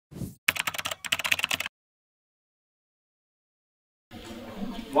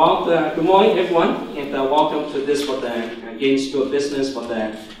Well, good morning, everyone, and welcome to this for the Gainey School of Business for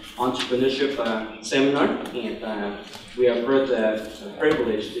the entrepreneurship seminar. And we are very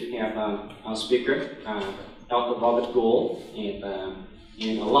privileged to have our speaker, Dr. Robert Gould, and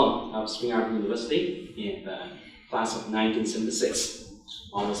an alum of Spring Arbor University, and class of 1976,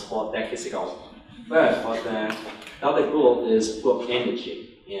 almost 4 decades ago. But Dr. Gould is full of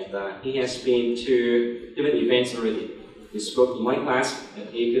energy, and he has been to different events already. He spoke in my class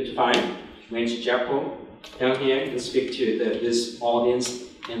at 8:55, went to chapel, down here and speak to this audience,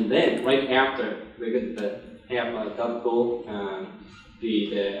 and then right after we're going to have Dr. Gould be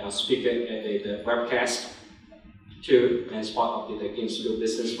the speaker at the webcast too, as part of the Gainey School of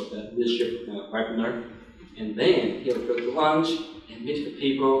Business for the leadership webinar. And then he'll go to lunch and meet the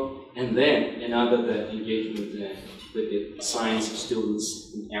people, and then another engagement with the science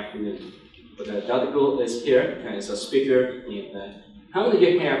students in the afternoon. But Dr. Gould is here as a speaker. And how many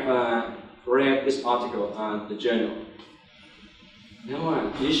of you have read this article on the journal? No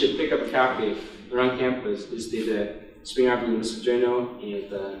one. You should pick up a copy around campus. It's the Spring Arbor University Journal,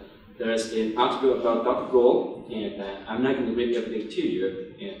 and there's an article about Dr. Gould, and I'm not going to read everything to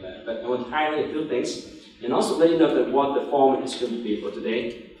you, but I want to highlight a few things, and also let you know that what the format is going to be for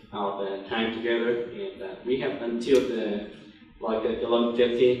today, our time together, and we have until like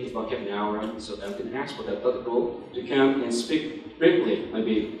 11:50, about half an hour, so I'm going to ask for Dr. Gould to come and speak briefly,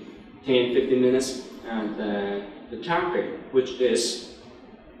 maybe 10-15 minutes, and the topic, which is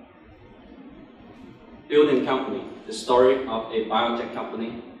building company, the story of a biotech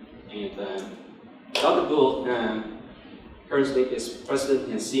company. And Dr. Gould currently is president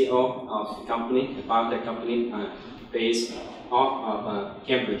and CEO of the company, a biotech company based off of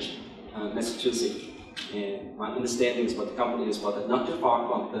Cambridge, Massachusetts. And my understanding is what the company is not too far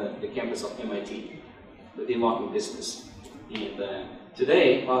from the campus of MIT, the development business. And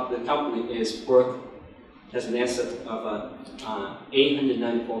today, the company is worth as an asset of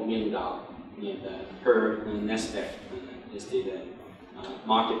 $894 million, and per NASDAQ is the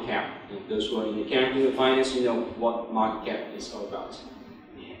market cap. And those who are in accounting and finance, you know what market cap is all about.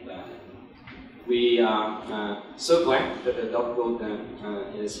 And we are so glad that Dr. Gould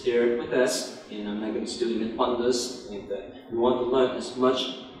is here with us, and I'm not going to steal any thunders, and we want to learn as much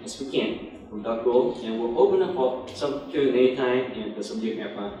as we can from Dr. Gould, and we'll open up for some Q&A time, and some of you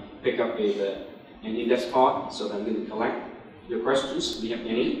have pick up an index card, so that I'm going to collect your questions if you have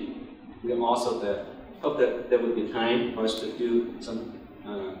any. We also hope that there will be time for us to do some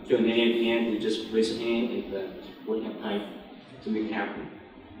Q&A at the end. You just raise your hand, and we'll have time to make it happen.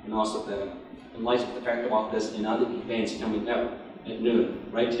 And also in light of the fact about this and other events coming up at noon,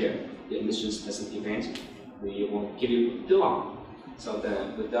 right here, the admissions testing event, we won't give you too long. So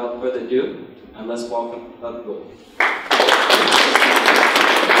without further ado, let's welcome Dr. Gould.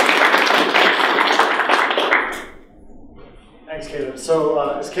 Thanks, Caleb. So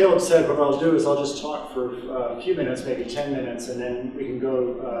as Caleb said, what I'll do is I'll just talk for a few minutes, maybe 10 minutes, and then we can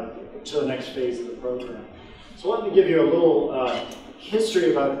go to the next phase of the program. So let me give you a little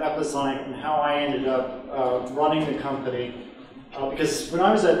history about Epizyme and how I ended up running the company. Because when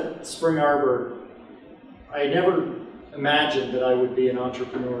I was at Spring Arbor, I never imagined that I would be an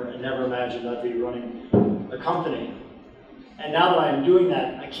entrepreneur, and never imagined I'd be running a company. And now that I am doing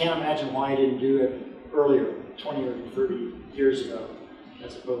that, I can't imagine why I didn't do it earlier, 20 or 30 years ago,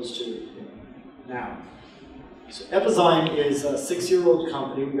 as opposed to now. So Epizyme is a 6-year-old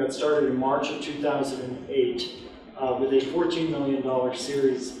company. We got started in March of 2008 with a $14 million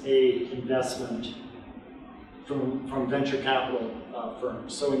Series A investment from venture capital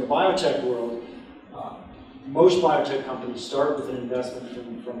firms. So in the biotech world, most biotech companies start with an investment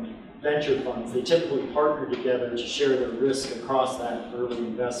from venture funds. They typically partner together to share their risk across that early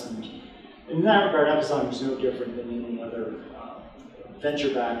investment. In that regard, Epizyme is no different than any other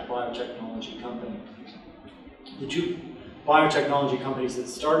venture-backed biotechnology company. The two biotechnology companies that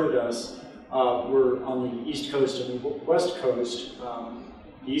started us were on the East Coast and the West Coast.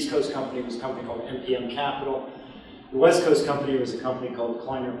 The East Coast company was a company called NPM Capital. The West Coast company was a company called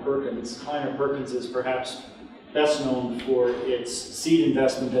Kleiner Perkins. Kleiner Perkins is perhaps best known for its seed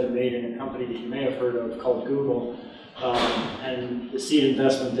investment that it made in a company that you may have heard of called Google, and the seed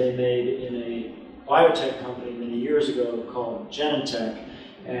investment they made in a biotech company many years ago called Genentech.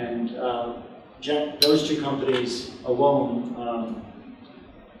 And those two companies alone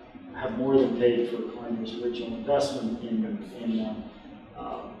have more than paid for Kleiner's original investment in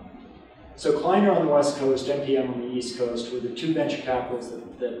so Kleiner on the West Coast, NPM on the East Coast were the two venture capitals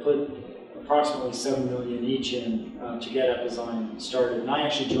that put approximately $7 million each in to get Epizyme started. And I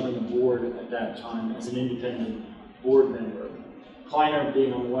actually joined the board at that time as an independent board member. Kleiner,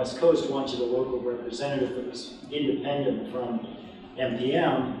 being on the West Coast, wanted a local representative that was independent from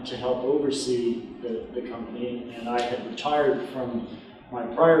MPM to help oversee the company, and I had retired from my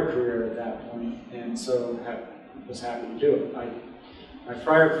prior career at that point, and so was happy to do it. My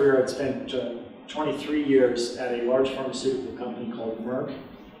prior career, I'd spent 23 years at a large pharmaceutical company called Merck.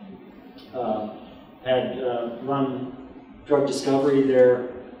 Had run drug discovery there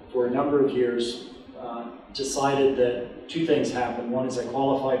for a number of years. Decided that two things happened. One is I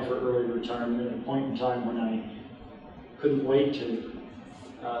qualified for early retirement at a point in time when I couldn't wait to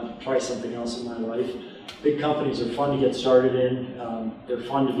try something else in my life. Big companies are fun to get started in. They're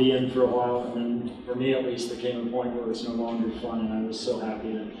fun to be in for a while, and then for me at least, there came a point where it was no longer fun, and I was so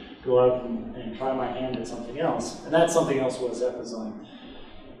happy to go out and try my hand at something else. And that something else was Epizyme.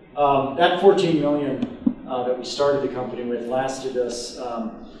 That $14 million that we started the company with lasted us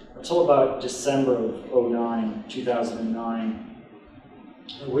until about December of 2009,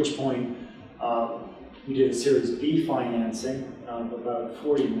 at which point we did a Series B financing of about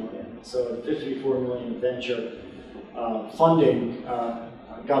 $40 million. So $54 million venture funding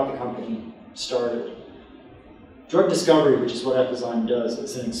got the company started. Drug discovery, which is what Epizyme does,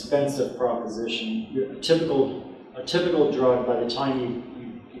 is an expensive proposition. A typical drug, by the time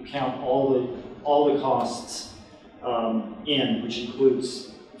you count all the costs in, which includes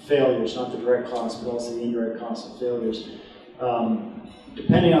failures, not the direct costs, but also the indirect costs of failures.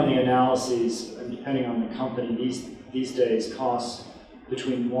 Depending on the analyses and depending on the company, these days costs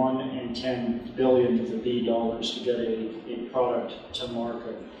between 1 and 10 billion with a B dollars to get a product to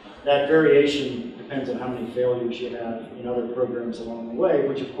market. That variation depends on how many failures you have in other programs along the way,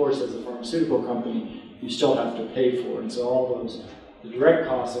 which of course as a pharmaceutical company you still have to pay for. And so all those, the direct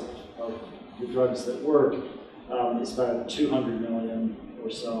costs of the drugs that work is about 200 million or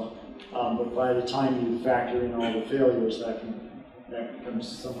so. But by the time you factor in all the failures, that becomes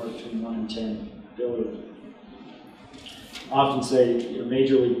somewhere between 1 and 10 billion. I often say,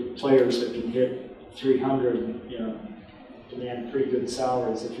 major league players that can hit 300, demand pretty good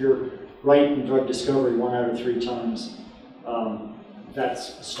salaries. If you're right in drug discovery 1 out of 3 times,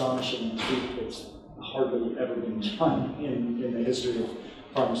 that's astonishing. It's hardly ever been done in the history of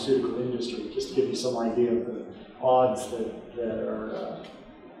pharmaceutical industry. Just to give you some idea of the odds that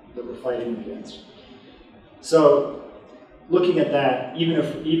we're fighting against. So, looking at that, even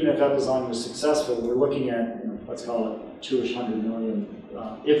if Epizyme was successful, we're looking at let's call it $200 million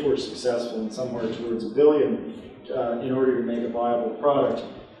if we're successful, and somewhere towards $1 billion in order to make a viable product.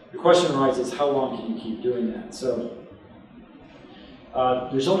 The question arises: how long can you keep doing that? So,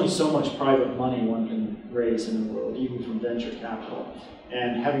 there's only so much private money one can raise in the world, even from venture capital.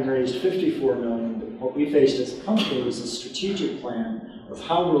 And having raised $54 million, what we faced as a company was a strategic plan of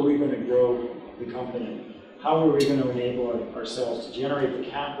how were we going to grow the company. How were we going to enable ourselves to generate the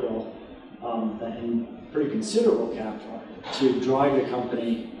capital, and pretty considerable capital, to drive the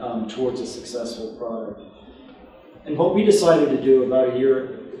company towards a successful product. And what we decided to do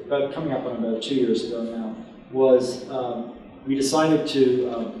about coming up on about 2 years ago now, was we decided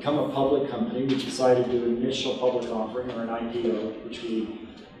to become a public company. We decided to do an initial public offering, or an IPO, which we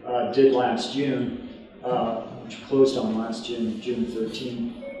did last June, which closed on last June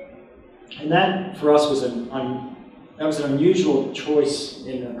 13th. And that, for us, was an unusual choice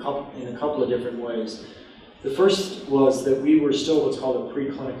in a couple of different ways. The first was that we were still what's called a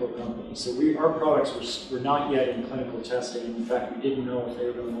preclinical company. So our products were not yet in clinical testing. In fact, we didn't know if they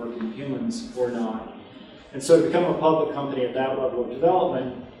were going to work in humans or not. And so to become a public company at that level of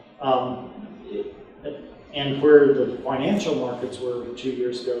development, and where the financial markets were 2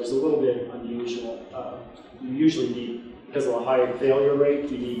 years ago, is a little bit unusual. You usually need, because of a high failure rate,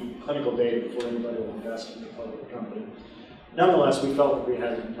 you need clinical data before anybody will invest in a public company. Nonetheless, we felt that we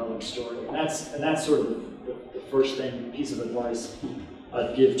had a compelling story, and that's sort of the first piece of advice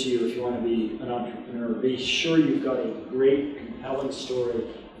I'd give to you if you want to be an entrepreneur. Be sure you've got a great, compelling story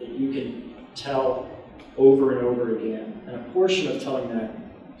that you can tell over and over again. And a portion of telling that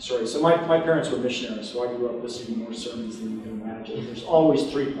story. So my parents were missionaries, so I grew up listening to more sermons than you can imagine. There's always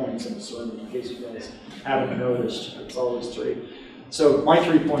 3 points in a sermon, in case you guys haven't noticed. It's always 3. So my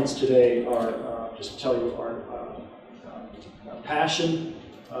 3 points today are, just to tell you, are passion,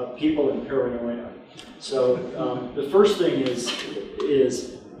 people, and paranoia. So the first thing is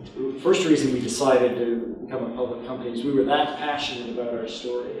the first reason we decided to become a public company is we were that passionate about our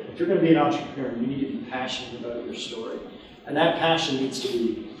story. If you're going to be an entrepreneur, you need to be passionate about your story. And that passion needs to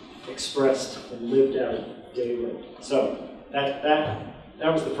be expressed and lived out daily. So that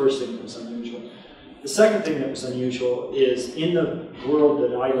was the first thing that was unusual. The second thing that was unusual is in the world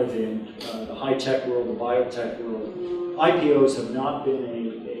that I live in, the high-tech world, the biotech world, IPOs have not been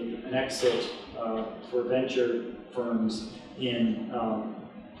an exit for venture firms in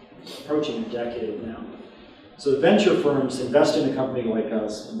approaching a decade now. So the venture firms invest in a company like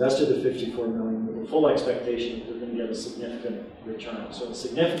us, invested the $54 million with the full expectation that they're going to get a significant return. So a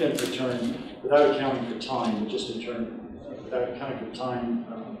significant return without accounting for time, just in terms, without accounting for time,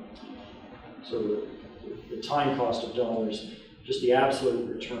 so the time cost of dollars, just the absolute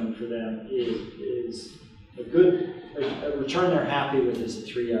return for them is a return they're happy with is a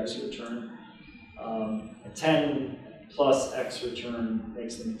 3x return. A 10 plus X return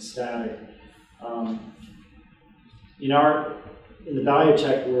makes them ecstatic. In the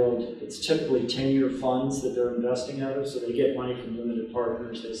biotech world, it's typically 10-year funds that they're investing out of, so they get money from limited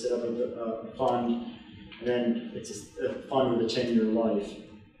partners, they set up a fund, and then it's a fund with a 10-year life.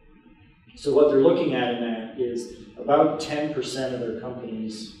 So what they're looking at in that is about 10% of their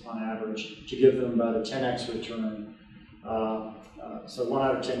companies, on average, to give them about a 10x return. So 1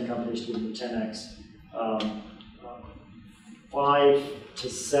 out of 10 companies to give them a 10x. 5 to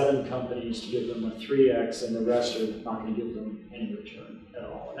 7 companies to give them a 3x, and the rest are not going to give them any return at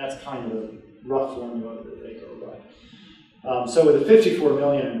all. And that's kind of a rough formula that they go by. So with a $54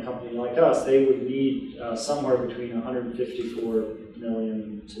 million in a company like us, they would need somewhere between $154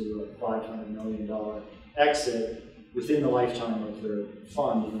 million to a $500 million exit within the lifetime of their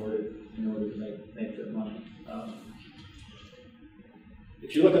fund in order to make their money.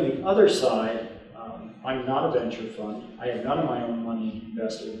 If you look on the other side, I'm not a venture fund. I had none of my own money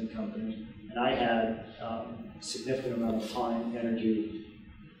invested in the company, and I had a significant amount of time, energy,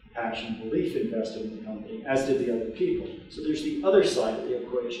 passion, belief invested in the company, as did the other people. So there's the other side of the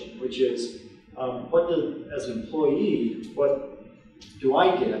equation, which is, as an employee, what do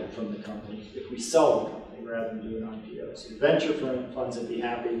I get from the company if we sell the company rather than do an IPO? So venture funds would be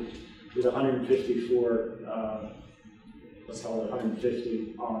happy with 154, let's call it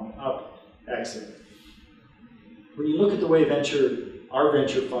 150 on up exit. When you look at the way our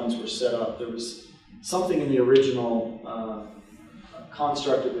venture funds were set up, there was something in the original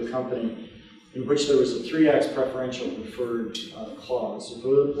construct of the company in which there was a 3x preferential preferred clause. So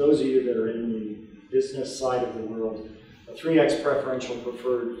for those of you that are in the business side of the world, a 3x preferential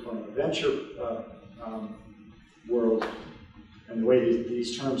preferred from the venture world, and the way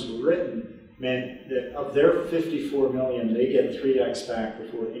these terms were written, meant that of their $54 million, they get 3x back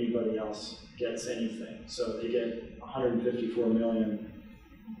before anybody else gets anything. So they get $154 million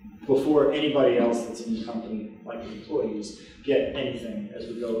before anybody else that's in the company, like the employees, get anything as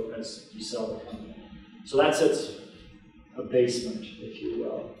you sell the company. So that sets a basement, if you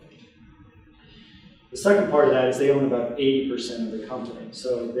will. The second part of that is they own about 80% of the company.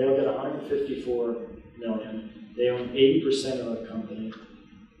 So they'll get $154 million. They own 80% of the company.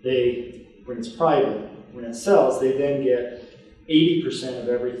 When it's private, when it sells, they then get 80% of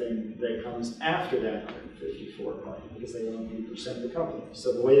everything that comes after that 154 million, because they own 80% of the company.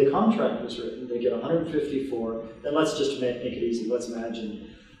 So the way the contract was written, they get 154, then let's just make it easy. Let's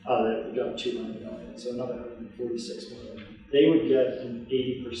imagine that we got 200 million, so another 146 million. They would get an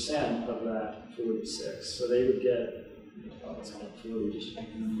 80% of that 46. So they would get, let's call it 40, just to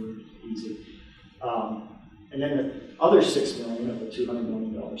make the number easy. And then the other $6 million of the $200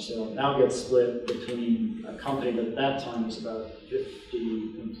 million sale now gets split between a company that at that time was about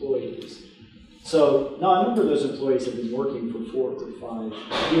 50 employees. So now a number of those employees have been working for 4 or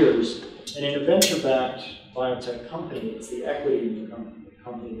 5 years, and in a venture-backed biotech company, it's the equity in the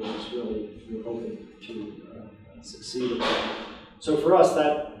company that is really we're hoping to succeed. So for us,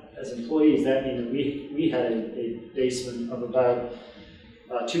 that as employees, that means that we had a basement of about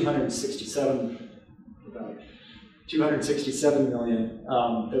 267 million,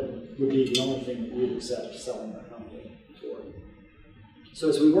 that would be the only thing that we'd accept selling our company for. So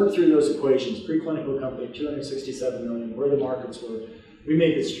as we worked through those equations, preclinical company, 267 million, where the markets were, we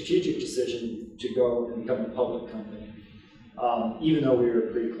made the strategic decision to go and become a public company, even though we were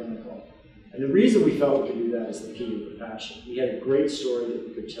preclinical. And the reason we felt we could do that is the P, the passion. We had a great story that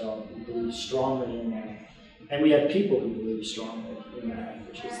we could tell. We believed strongly in that. And we had people who believed strongly in that,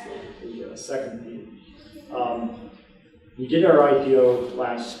 which is the second P. We did our IPO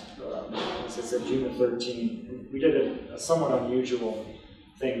last, as I said, June of 13. We did a somewhat unusual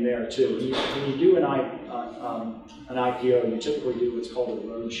thing there too. When you do an IPO, you typically do what's called a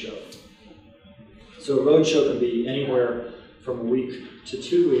roadshow. So a roadshow can be anywhere from a week to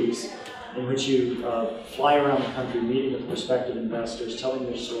 2 weeks, in which you fly around the country, meeting with prospective investors, telling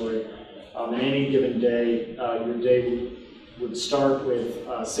your story. On any given day, your day would start with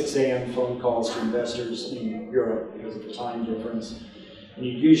 6 a.m. phone calls to investors in Europe because of the time difference. And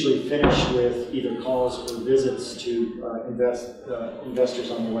you usually finish with either calls or visits to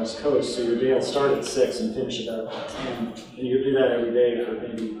investors on the West Coast. So your day will start at 6 and finish about 10. And you'll do that every day for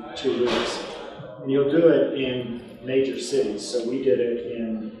maybe 2 weeks. And you'll do it in major cities. So we did it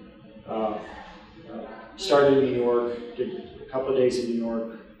in, started in New York, did a couple of days in New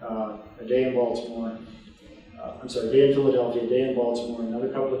York, a day in Baltimore, a day in Philadelphia, a day in Baltimore, another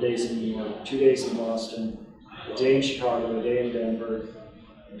couple of days in New York, 2 days in Boston, a day in Chicago, a day in Denver,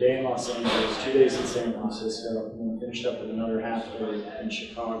 a day in Los Angeles, 2 days in San Francisco, and then finished up with another half day in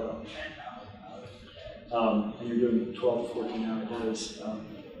Chicago. And you're doing 12 to 14 hour days.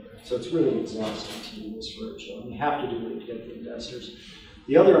 So it's really exhausting to do this roadshow. And you have to do it to get the investors.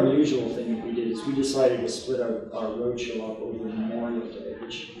 The other unusual thing that we did is we decided to split our roadshow up over Memorial Day,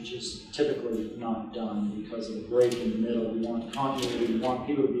 which is typically not done because of the break in the middle. We want continuity, we want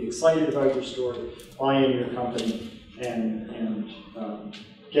people to be excited about your story, buy into your company, and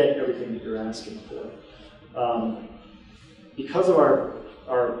get everything that you're asking for. Because of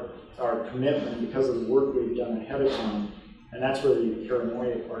our commitment, because of the work we've done ahead of time, and that's where the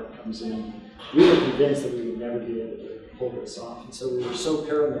paranoia part comes in, we were convinced that we would never be able to pull this off. And so we were so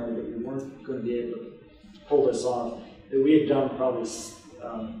paranoid that we weren't going to be able to pull this off that we had done probably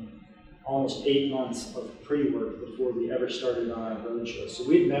almost 8 months of pre-work before we ever started on our roadshow. So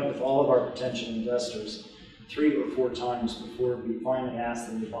we'd met with all of our potential investors 3 or 4 times before we finally asked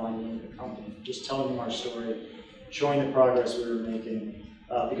them to buy into the company, just telling them our story, showing the progress we were making,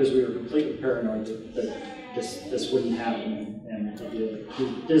 because we were completely paranoid that this wouldn't happen, and it would be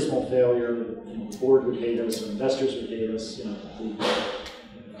a dismal failure. The board would hate us, or investors would hate us.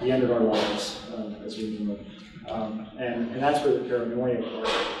 The end of our lives as we knew it. And that's where the paranoia part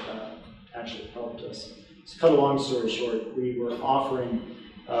actually helped us. To cut a long story short, we were offering.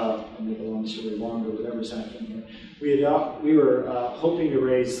 I'll make a long story longer, whatever's happening here. We were hoping to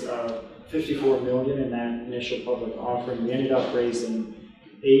raise $54 million in that initial public offering. We ended up raising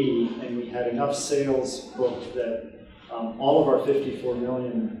 80, and we had enough sales booked that all of our 54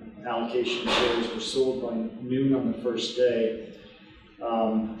 million allocation shares were sold by noon on the first day.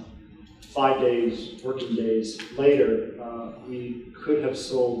 5 days, working days later, we could have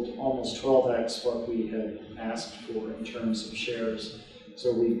sold almost 12x what we had asked for in terms of shares.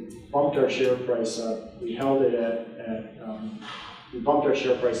 So we bumped our share price up. We held it we bumped our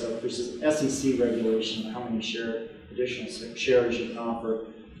share price up, which is SEC regulation of how many additional shares you can offer.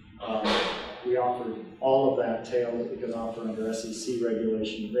 We offered all of that tail that we could offer under SEC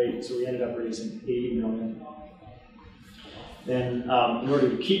regulation rate, so we ended up raising 80 million. Then, in order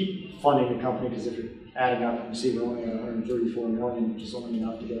to keep funding the company, because if you're adding up, you can see we're only at 134 million, which is only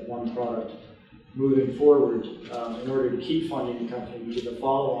enough to get one product moving forward. In order to keep funding the company, we did a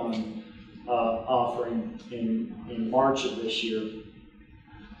follow-on offering in March of this year,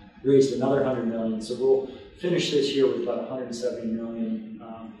 raised another 100 million. So we'll finish this year with about 170 million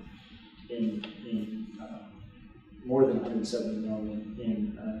more than 170 million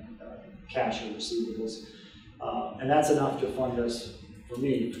in cash or receivables. And that's enough to fund us, for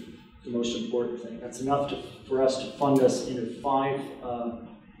me, the most important thing. That's enough for us to fund us into 5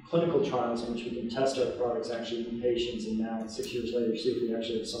 clinical trials in which we can test our products actually in patients, and now 6 years later see if we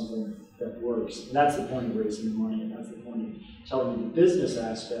actually have something that works. And that's the point of raising the money, and that's the point of telling you the business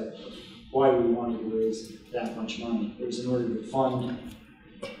aspect of why we wanted to raise that much money. It was in order to fund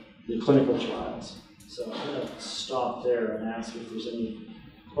the clinical trials. So I'm going to stop there and ask if there's any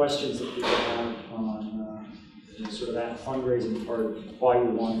questions that people have on sort of that fundraising part of why we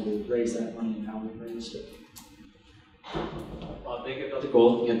wanted to raise that money and how we raised it. Thank you, Dr.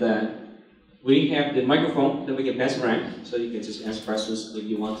 Gould. And we have the microphone that we can pass around, so you can just ask questions if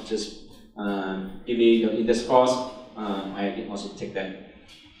you want to just give me your index cost. I can also take that.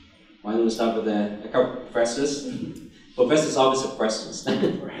 Why don't we start with a couple of professors? Professors always have questions.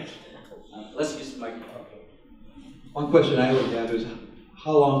 Right. Let's use the microphone. One question I would have is,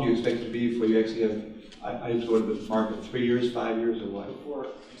 how long do you expect it to be before you actually have items go to the market? 3 years, 5 years, or what?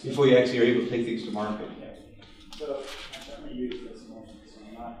 Before you actually are able to take things to market? Yeah. So I'm going to use this one, so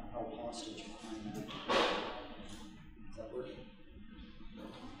I'm not held hostage behind that. Does that work?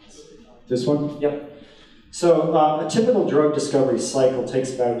 This one? Yep. So a typical drug discovery cycle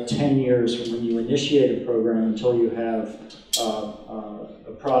takes about 10 years from when you initiate a program until you have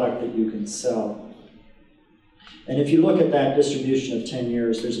a product that you can sell. And if you look at that distribution of 10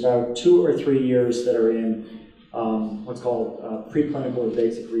 years, there's about 2 or 3 years that are in what's called preclinical or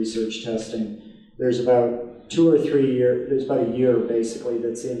basic research testing. There's about 2 or 3 years, there's about a year basically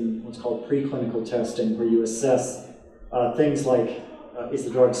that's in what's called preclinical testing, where you assess things like, is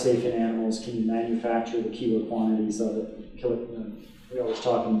the drug safe in animals? Can you manufacture the kilo quantities of it, we always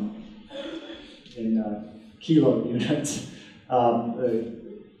talk in kilo units,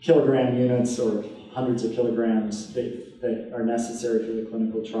 kilogram units or hundreds of kilograms that are necessary for the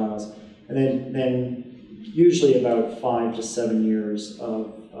clinical trials. And then usually about 5 to 7 years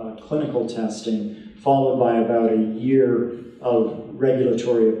of clinical testing, followed by about a year of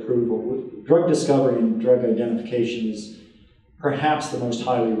regulatory approval. Drug discovery and drug identification is perhaps the most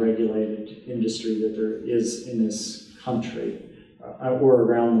highly regulated industry that there is in this country or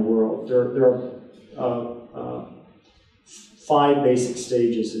around the world. There are 5 basic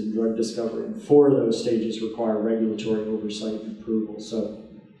stages in drug discovery, and 4 of those stages require regulatory oversight and approval. So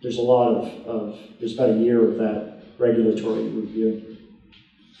there's a lot there's about a year of that regulatory review.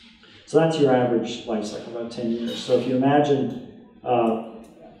 So that's your average life cycle, about 10 years. So if you imagine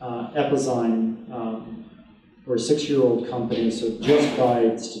Epizyme, we're a 6-year-old company, so just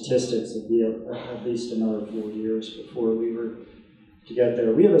by statistics, it'd be at least another 4 years before we were to get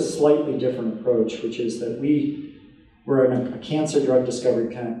there. We have a slightly different approach, which is that we're a cancer drug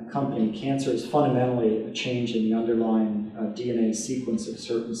discovery company. Cancer is fundamentally a change in the underlying DNA sequence of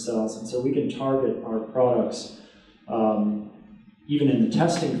certain cells, and so we can target our products even in the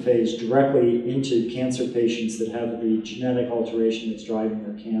testing phase, directly into cancer patients that have the genetic alteration that's driving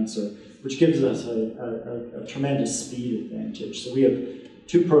their cancer, which gives us a tremendous speed advantage. So we have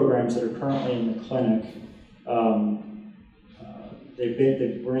 2 programs that are currently in the clinic.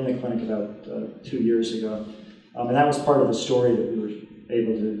 They were in the clinic about 2 years ago. And that was part of the story that we were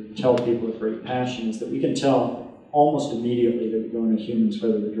able to tell people with great passion, is that we can tell almost immediately that we go into humans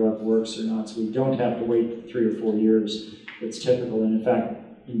whether the drug works or not. So we don't have to wait 3 or 4 years. It's typical, and in fact,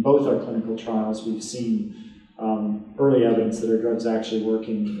 in both our clinical trials, we've seen early evidence that our drug's actually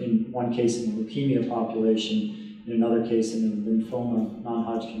working, in one case in the leukemia population, in another case in the lymphoma,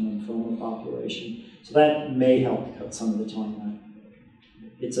 non-Hodgkin lymphoma population. So that may help cut some of the timeline.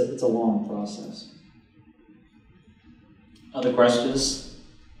 It's a long process. Other questions?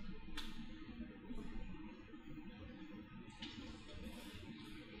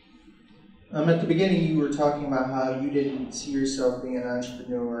 At the beginning, you were talking about how you didn't see yourself being an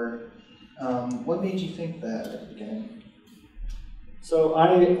entrepreneur. What made you think that at the beginning? So I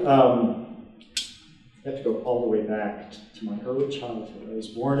have to go all the way back to my early childhood. I was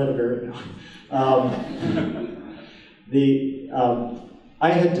born at a very I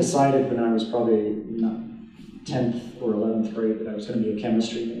had decided when I was probably 10th or 11th grade that I was going to be a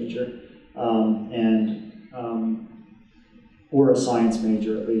chemistry major. Or a science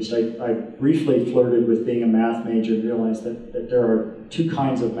major, at least. I briefly flirted with being a math major and realized that there are 2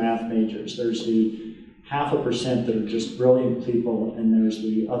 kinds of math majors. There's the 0.5% that are just brilliant people, and there's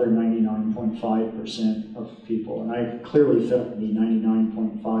the other 99.5% of people. And I clearly fit in the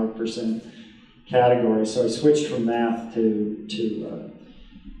 99.5% category, so I switched from math to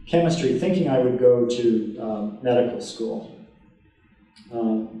chemistry, thinking I would go to medical school.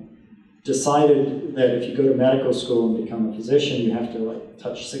 Decided that if you go to medical school and become a physician, you have to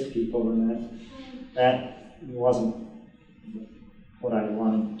touch sick people, and that wasn't what I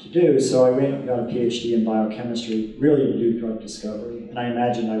wanted to do. So I went and got a PhD in biochemistry, really to do drug discovery. And I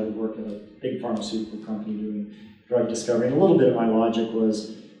imagined I would work at a big pharmaceutical company doing drug discovery. And a little bit of my logic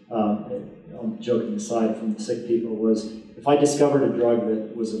was, joking aside from the sick people, was if I discovered a drug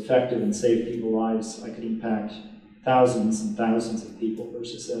that was effective and saved people's lives, I could impact thousands and thousands of people,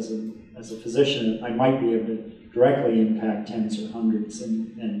 versus as a physician, I might be able to directly impact tens or hundreds.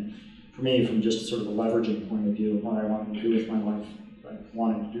 And for me, from just sort of a leveraging point of view of what I wanted to do with my life, I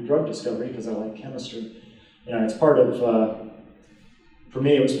wanted to do drug discovery because I like chemistry. It's part of, for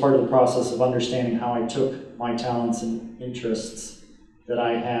me, it was part of the process of understanding how I took my talents and interests that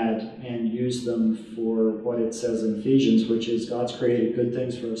I had and used them for what it says in Ephesians, which is God's created good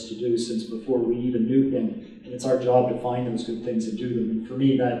things for us to do since before we even knew Him. And it's our job to find those good things and do them. And for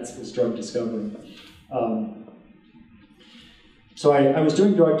me, that was drug discovery. So I was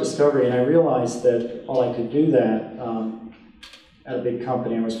doing drug discovery, and I realized that while I could do that at a big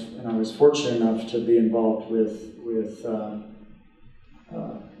company, I was fortunate enough to be involved with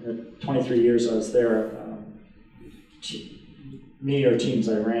 23 years I was there. Me or teams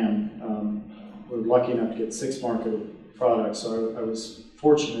I ran were lucky enough to get 6 marketed products, so I was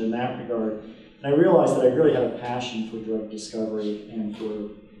fortunate in that regard. And I realized that I really had a passion for drug discovery and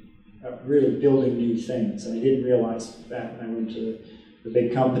for really building new things. And I didn't realize that when I went to the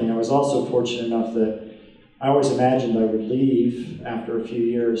big company. I was also fortunate enough that I always imagined I would leave after a few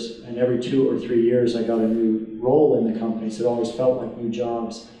years, and every 2 or 3 years I got a new role in the company, so it always felt like new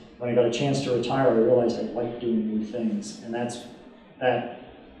jobs. When I got a chance to retire, I realized I liked doing new things, and that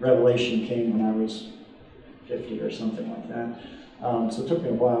revelation came when I was 50 or something like that. So it took me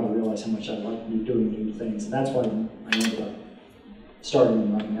a while to realize how much I liked doing new things, and that's why I ended up starting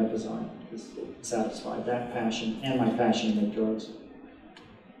and running Epizyme, because it satisfied that passion and my passion to make drugs.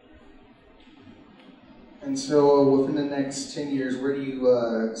 And so within the next 10 years, where do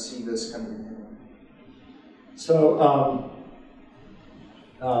you see this company heading? So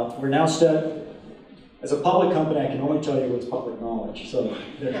we're now as a public company, I can only tell you what's public knowledge. So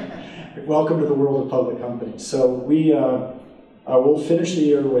welcome to the world of public companies. So we'll finish the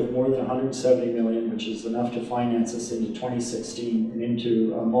year with more than 170 million, which is enough to finance us into 2016 and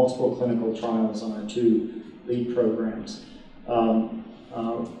into multiple clinical trials on our 2 lead programs.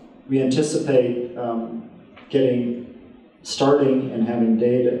 We anticipate starting and having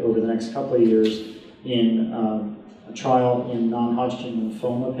data over the next couple of years in a trial in non-Hodgkin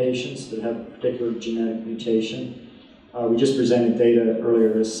lymphoma patients that have a particular genetic mutation. We just presented data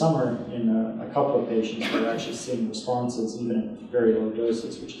earlier this summer in a couple of patients who are actually seeing responses even at very low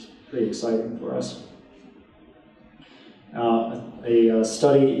doses, which is pretty exciting for us. A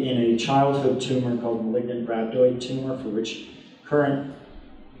study in a childhood tumor called malignant rhabdoid tumor, for which current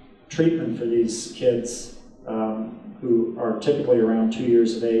treatment for these kids who are typically around 2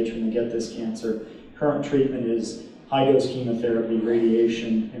 years of age when they get this cancer, current treatment is high-dose chemotherapy,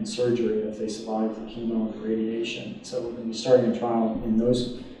 radiation, and surgery if they survive the chemo and the radiation. So we're going to be starting a trial in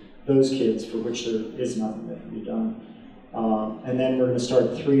those kids for which there is nothing that can be done. And then we're going to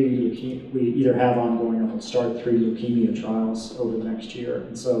start 3 we either have ongoing or we'll start 3 leukemia trials over the next year.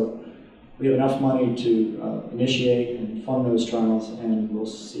 And so we have enough money to initiate and fund those trials, and we'll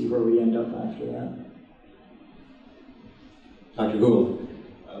see where we end up after that. Dr. Gould,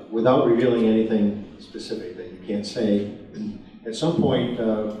 without revealing anything specific that you can't say, at some point,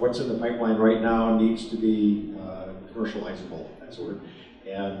 what's in the pipeline right now needs to be commercializable, that's a word.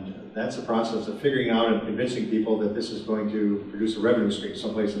 And that's a process of figuring out and convincing people that this is going to produce a revenue stream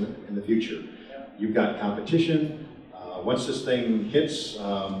someplace in the future. Yeah. You've got competition. Once this thing hits,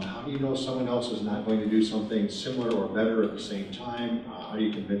 how do you know someone else is not going to do something similar or better at the same time? How do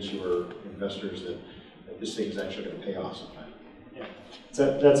you convince your investors that this thing is actually going to pay off sometime? Yeah.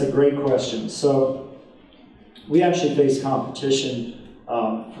 That's a great question. So we actually face competition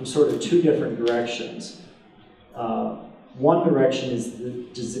from sort of 2 different directions. One direction is the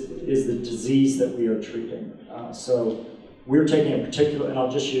disease that we are treating. So we're taking a particular, and I'll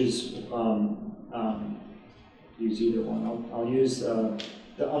just use either one. I'll use the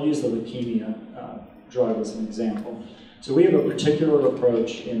leukemia drug as an example. So we have a particular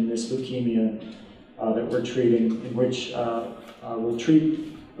approach in this leukemia that we're treating, in which we'll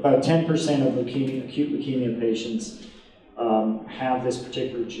treat about 10% of acute leukemia patients have this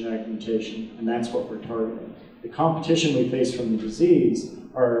particular genetic mutation, and that's what we're targeting. The competition we face from the disease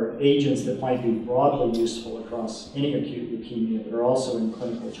are agents that might be broadly useful across any acute leukemia that are also in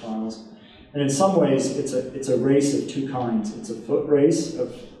clinical trials. And in some ways, it's a race of 2 kinds. It's a foot race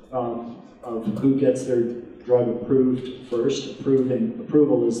of who gets their drug approved first.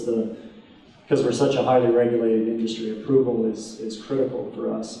 Approval is because we're such a highly regulated industry, approval is critical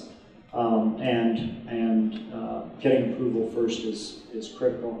for us. Getting approval first is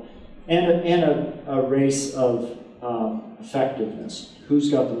critical. And a race of effectiveness. Who's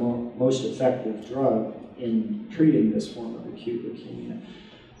got the most effective drug in treating this form of acute leukemia?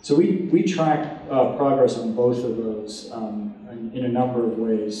 So we track progress on both of those in a number of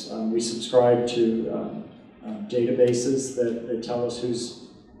ways. We subscribe to databases that tell us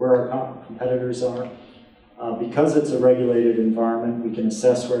where our competitors are. Because it's a regulated environment, we can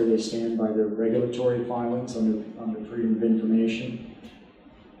assess where they stand by their regulatory filings under Freedom of Information.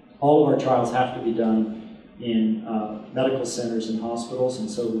 All of our trials have to be done in medical centers and hospitals, and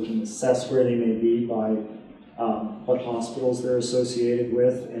so we can assess where they may be by what hospitals they're associated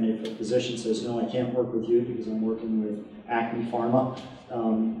with. And if a physician says, no, I can't work with you because I'm working with Acme Pharma,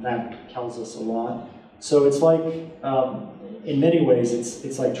 that tells us a lot. So it's like, in many ways,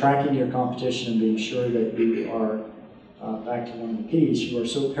 it's like tracking your competition and being sure that you are, back to one of the P's, you are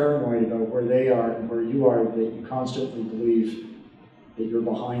so paranoid about where they are and where you are that you constantly believe that you're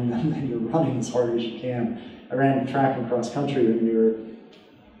behind them and you're running as hard as you can. I ran track and cross country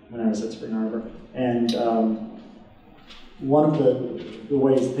when I was at Spring Arbor, and one of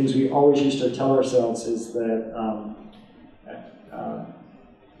the things we always used to tell ourselves is that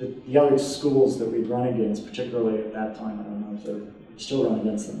the other schools that we'd run against, particularly at that time, I don't know if they're still run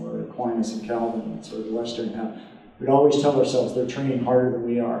against them, were Aquinas and Calvin, sort of the Western half. We'd always tell ourselves they're training harder than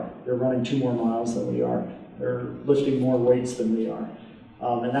we are. They're running 2 more miles than we are. They're lifting more weights than we are.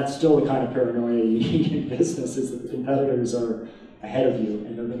 And that's still the kind of paranoia you need in business, is that the competitors are ahead of you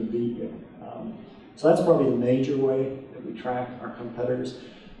and they're going to beat you. So that's probably the major way that that we track our competitors.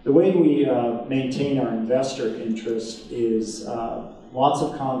 The way we maintain our investor interest is lots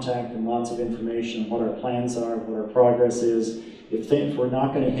of contact and lots of information on what our plans are, what our progress is. If we're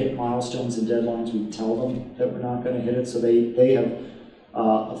not going to hit milestones and deadlines, we tell them that we're not going to hit it, so they have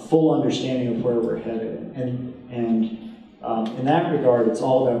a full understanding of where we're headed. And in that regard, it's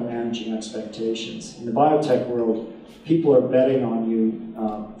all about managing expectations. In the biotech world, people are betting on you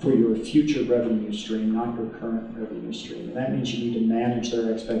for your future revenue stream, not your current revenue stream. And that means you need to manage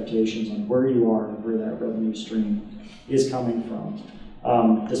their expectations on where you are and where that revenue stream is coming from.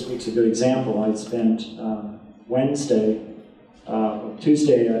 This week's a good example. I spent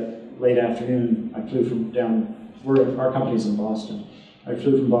Tuesday late afternoon, I flew from our company's in Boston. I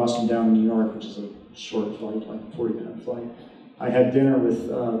flew from Boston down to New York, which is a short flight, like a 40-minute flight. I had dinner with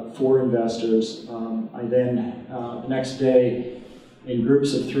 4 investors. I then, the next day, in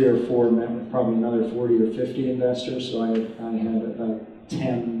groups of 3 or 4, met with probably another 40 or 50 investors. So I had about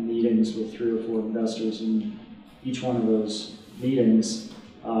 10 meetings with 3 or 4 investors, and each one of those meetings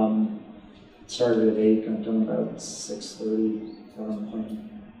started at 8, got done about 6:30, got on the plane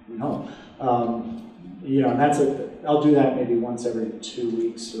home. And I'll do that maybe once every 2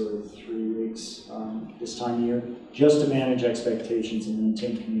 weeks or 3 weeks this time of year, just to manage expectations and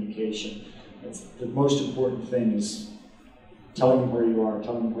maintain communication. The most important thing is telling them where you are,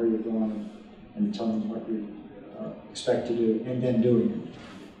 telling them where you're going, and telling them what you expect to do, and then doing it.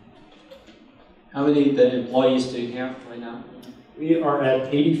 How many employees do you have right now? We are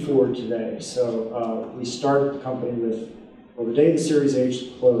at 84 today. So we started the company with, the day the Series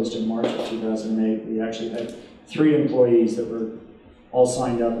H closed in March of 2008, we actually had 3 employees that were all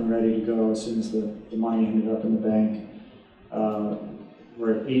signed up and ready to go as soon as the money ended up in the bank.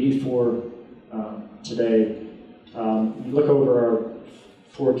 We're at 84 today. You look over our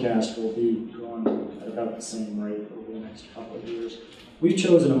forecast, we'll be growing at about the same rate over the next couple of years. We've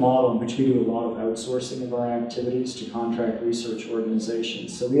chosen a model in which we do a lot of outsourcing of our activities to contract research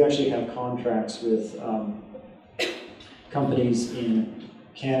organizations. So we actually have contracts with companies in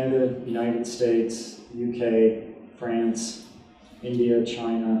Canada, United States, UK, France, India,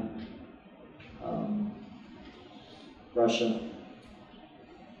 China, Russia.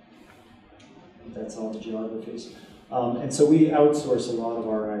 I think that's all the geographies. And so we outsource a lot of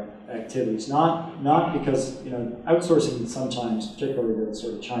our activities, not because, outsourcing sometimes, particularly to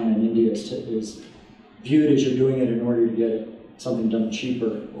sort of China and India, is viewed as you're doing it in order to get something done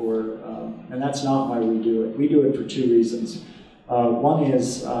cheaper, and that's not why we do it. We do it for 2 reasons. One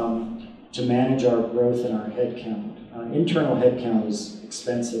is to manage our growth and our headcount. Internal headcount is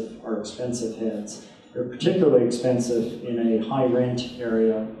expensive, our expensive heads. They're particularly expensive in a high rent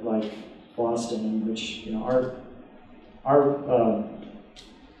area like Boston, in which our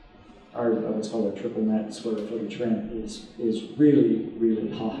what's called a triple net square footage rent is really, really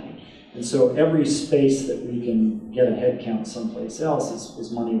high. And so every space that we can get a headcount someplace else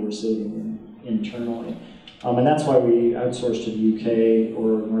is money we're saving internally. And that's why we outsource to the UK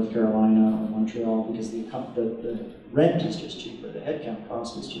or North Carolina or Montreal, because the rent is just cheaper, the headcount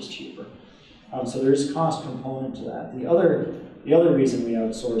cost is just cheaper. So there's a cost component to that. The other reason we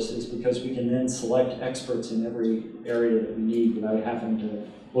outsource is because we can then select experts in every area that we need without having to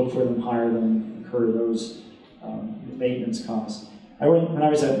look for them, hire them, incur those maintenance costs. When I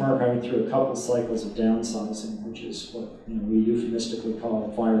was at Merck, I went through a couple cycles of downsizing, which is what we euphemistically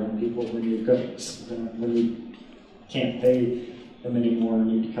call firing people when we can't pay them anymore and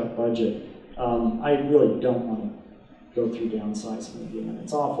need to cut budget. I really don't want to go through downsizing again.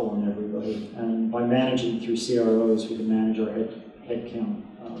 It's awful on everybody. And by managing through CROs, we can manage our headcount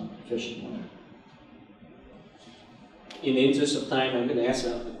efficiently. In the interest of time, I'm going to ask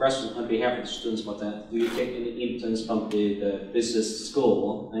a question on behalf of the students about that. Do you take any interns from the business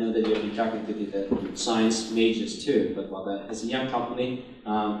school? I know that you've been talking to the science majors too, but about that, as a young company,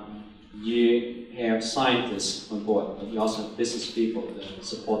 you have scientists on board, but you also have business people that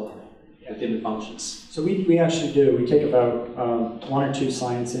support them within the functions. So we actually do. We take about 1 or 2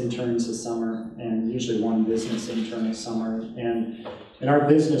 science interns a summer, and usually 1 business intern a summer. And in our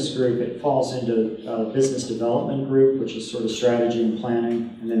business group, it falls into a business development group, which is sort of strategy and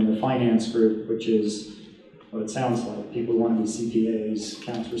planning, and then the finance group, which is what it sounds like. People who want to be CPAs,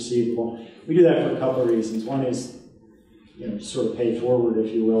 accounts receivable. We do that for a couple of reasons. One is, to sort of pay forward,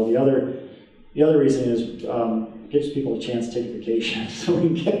 if you will. The other reason is it gives people a chance to take vacation, so we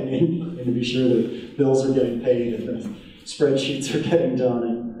can get them in and to be sure that bills are getting paid and the spreadsheets are getting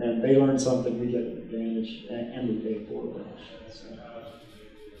done, and they learn something, we get an advantage, and we pay forward. So.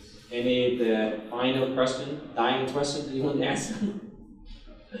 Any final question, dying question that you want to ask?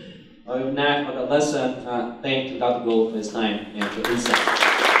 If not, let's thank Dr. Gould for his time and for his insight.